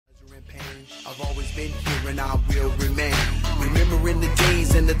been here and I will remain. Remembering the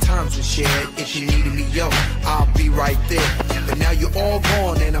days and the times we shared. If you needed me, yo, I'll be right there. But now you're all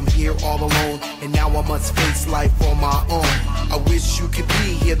gone and I'm here all alone. And now I must face life on my own. I wish you could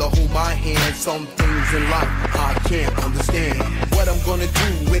be here to hold my hand. Some things in life I can't understand. What I'm gonna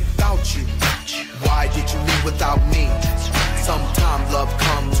do without you? Why did you leave without me? Sometimes love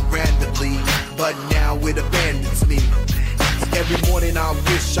comes randomly, but now it abandons me. Every morning I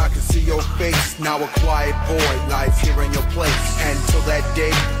wish I could see your face. Now a quiet boy lies here in your place. And till that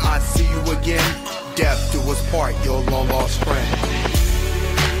day I see you again, death do us part, your long lost friend.